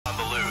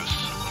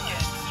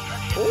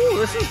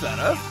this is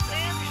better.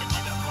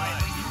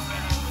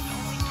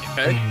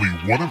 Okay. Only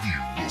one of you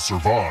will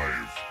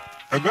survive.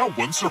 And that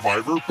one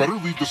survivor better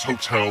leave this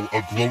hotel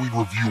a glowing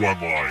review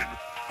online.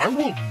 I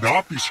will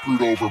not be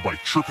screwed over by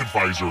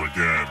TripAdvisor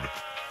again.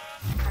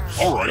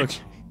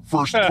 Alright,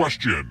 first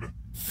question.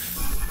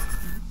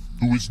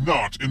 Who is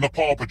not in the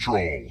Paw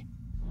Patrol?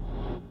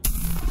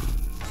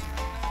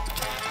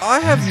 I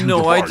have Use your no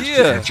device to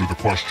idea. answer the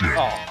question.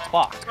 Oh,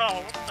 fuck.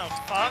 Oh, what the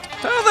fuck?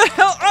 How the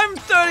hell? I'm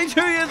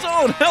 32 years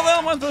old. How the hell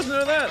am I supposed to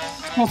know that?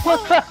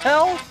 What the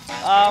hell?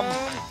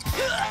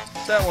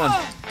 That one.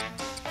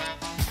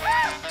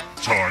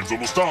 Time's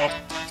almost up.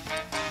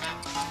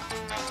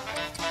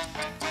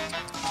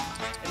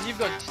 And you've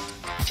got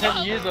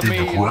 10 years of And me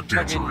the correct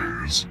fucking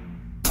answer is...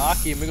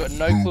 Arky, and we got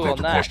no Who clue got on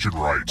the that. question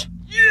right?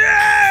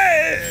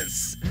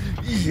 Yes!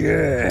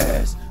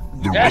 Yes!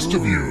 The rest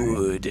of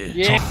you. Good.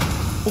 Yeah.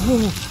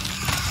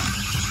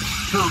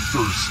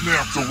 Characters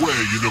snapped away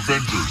in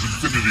Avengers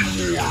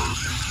Infinity War.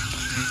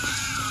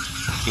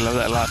 Love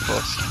that light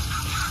force.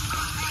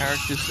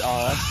 Characters,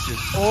 oh, that's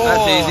just...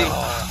 That's easy.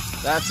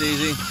 That's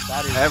easy.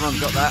 That is Everyone's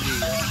got that.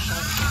 easy.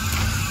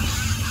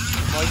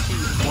 Mikey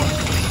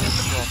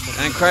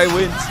won. And Cray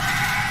wins.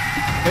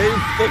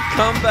 The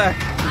comeback.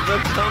 The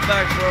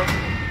comeback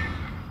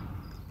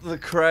from the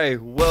Cray.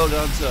 Well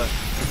done, sir.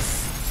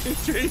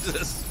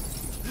 Jesus.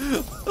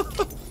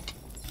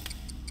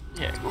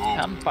 Yeah,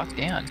 calm the fuck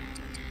down.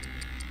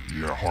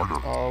 Yeah, harder.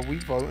 Are we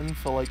voting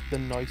for like the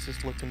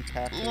nicest looking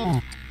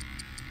tattoo?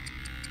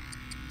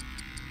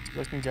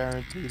 I can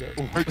guarantee that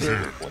all Right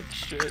there. look like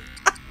shit.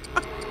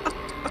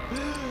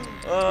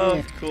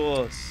 Of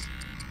course.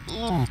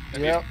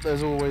 Yep,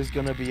 there's always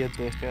gonna be a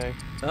dick, eh?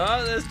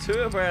 Oh, there's two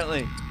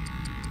apparently.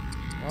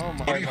 Oh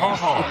my Funny god.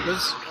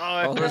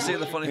 ha-ha. Oh, let's see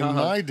the funny In haha.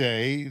 my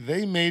day,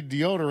 they made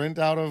deodorant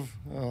out of...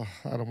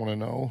 I don't want to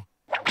know.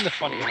 The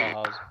funny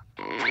ha-has.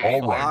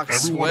 All right, Fuck,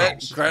 everyone sweat,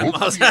 else.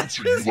 grandma's Vote for the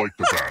answer you like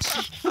the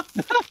best.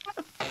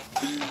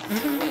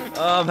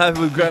 Oh, I'm happy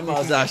with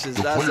Grandma's ashes.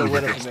 The That's a player that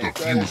winner gets for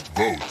me. the fewest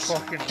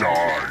votes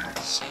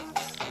dies.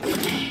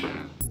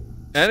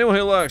 Anyone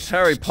who likes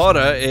Harry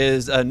Potter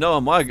is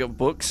Noah Mygott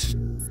books.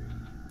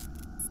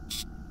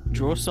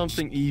 Draw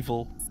something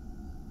evil.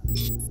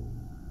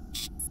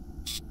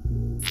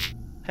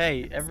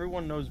 Hey,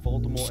 everyone knows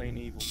Voldemort ain't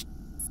evil.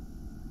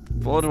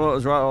 Voldemort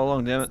was right all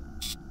along, damn it.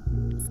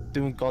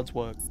 Doing God's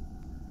work.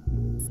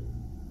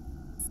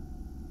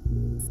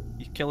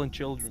 He's killing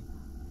children.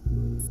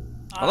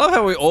 I love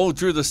how we all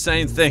drew the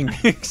same thing,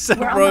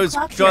 except We're on the Rose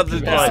clock got here,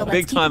 the people, so let's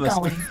big keep timers.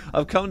 going.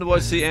 I've come to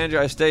watch see Andrew.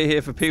 I stay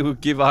here for people who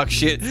give Ark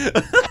shit.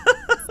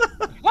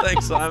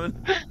 Thanks, Simon.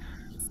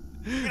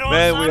 You know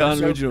Man, what, we are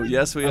Simon? original.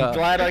 Yes, we I'm are.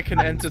 glad I can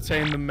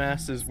entertain the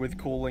masses with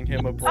calling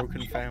him a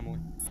broken family.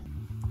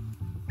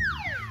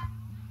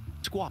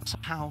 Squats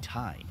how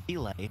high,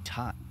 delay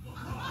time.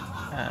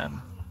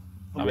 I'm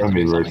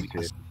in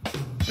something.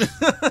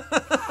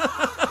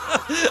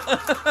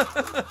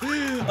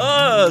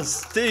 Oh,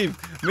 Steve,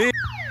 me.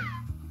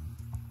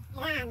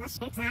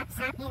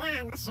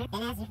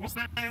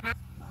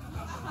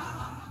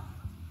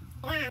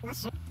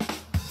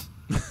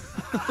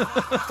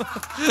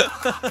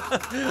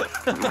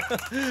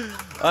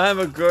 I am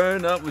a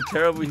grown-up with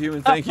terrible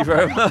human. Thank you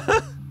very much.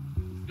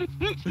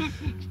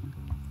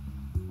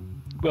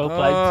 Well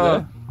played,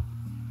 sir.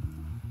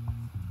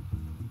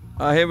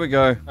 Oh, here we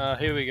go.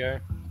 Here we go.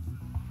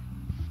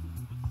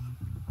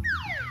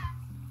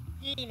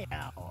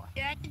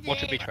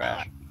 Watch it be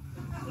trash.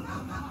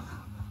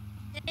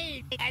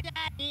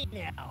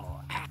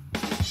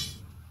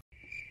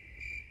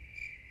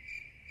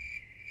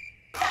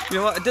 You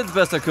know what? I did the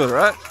best I could,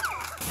 right?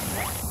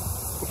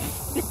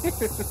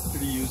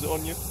 Did he use it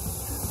on you?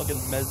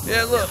 Fucking mesmer.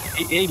 Yeah, look.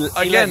 He let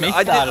Again, me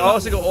I start it.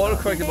 also got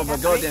autocorrected by my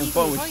goddamn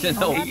phone, which didn't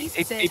help.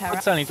 He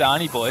puts on his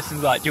auntie voice and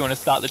is like, do you want to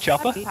start the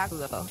chopper? Take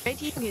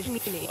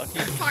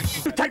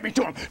me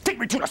to him! Take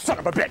me to the son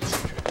of a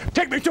bitch!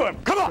 Take me to him!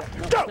 Come on!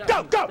 Go,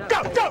 go, go,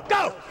 go, go,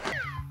 go!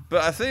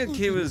 But I think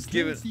he was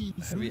given.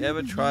 Have you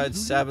ever tried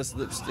Sabbath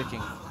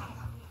lipsticking?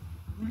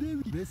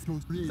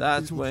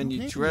 That's when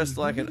you dress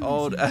like an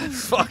old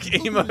ass fuck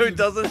emo who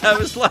doesn't have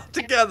his life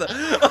together. They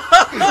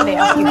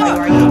ask you how you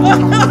are, you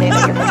don't say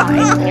that you're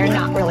fine. You're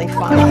not really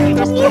fine. You're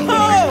just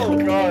Whoa!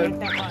 God.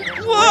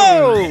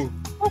 Whoa!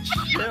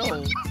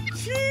 Chill.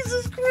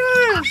 Jesus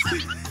Christ!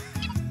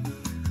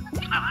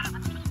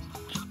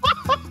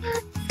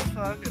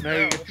 Fucking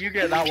hell. If you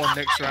get that one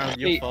next round,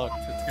 you're See, fucked.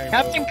 It's game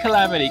Captain over.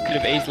 Calamity could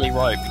have easily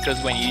wrote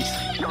because when you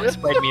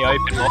spread me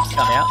open, mobs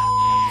come out.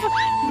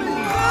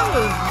 That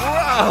was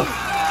wow!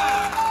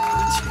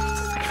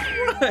 Jesus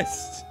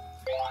Christ!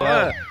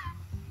 Yeah.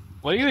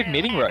 What are you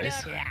admitting, Rose?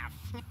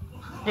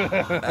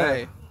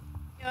 Hey.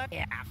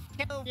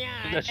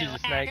 That she's a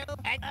snake.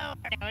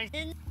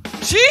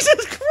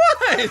 Jesus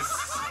Christ!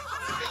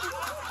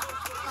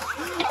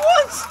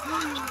 What?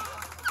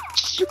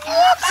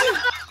 What?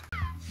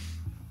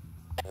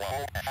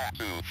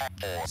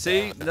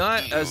 See,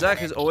 Zach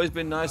has always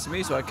been nice to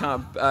me, so I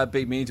can't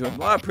be mean to him.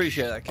 Well, I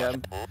appreciate that,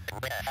 Captain.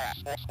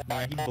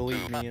 Nah, he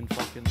bullied me in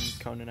fucking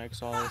Conan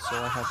Exile, so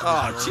I have to.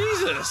 Oh,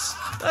 Jesus!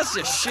 That's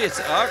just shit,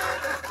 Ark.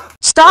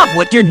 Stop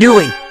what you're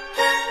doing!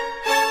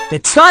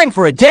 It's time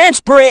for a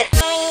dance break!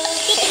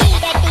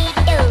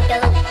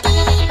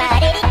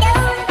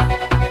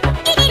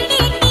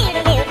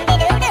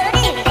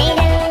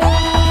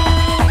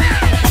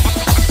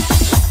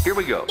 Here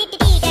we go.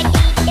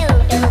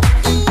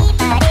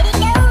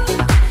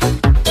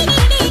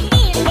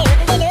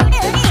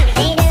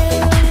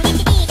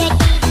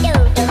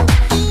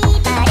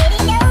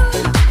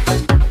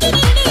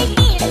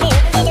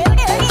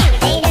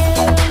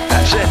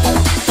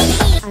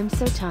 I'm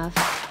so tough,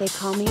 they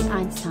call me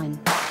Einstein.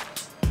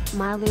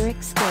 My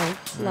lyrics go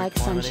like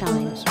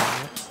sunshine.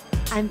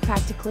 I'm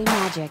practically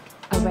magic,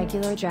 a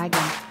regular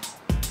dragon.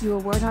 Your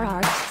word are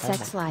art,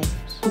 sex life,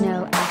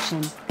 no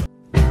action.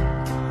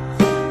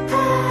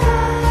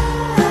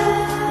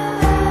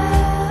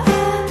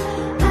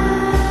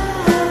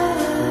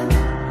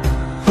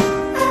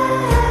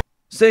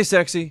 Stay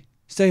sexy,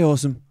 stay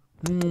awesome.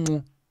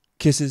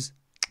 Kisses,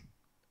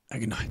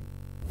 and good night.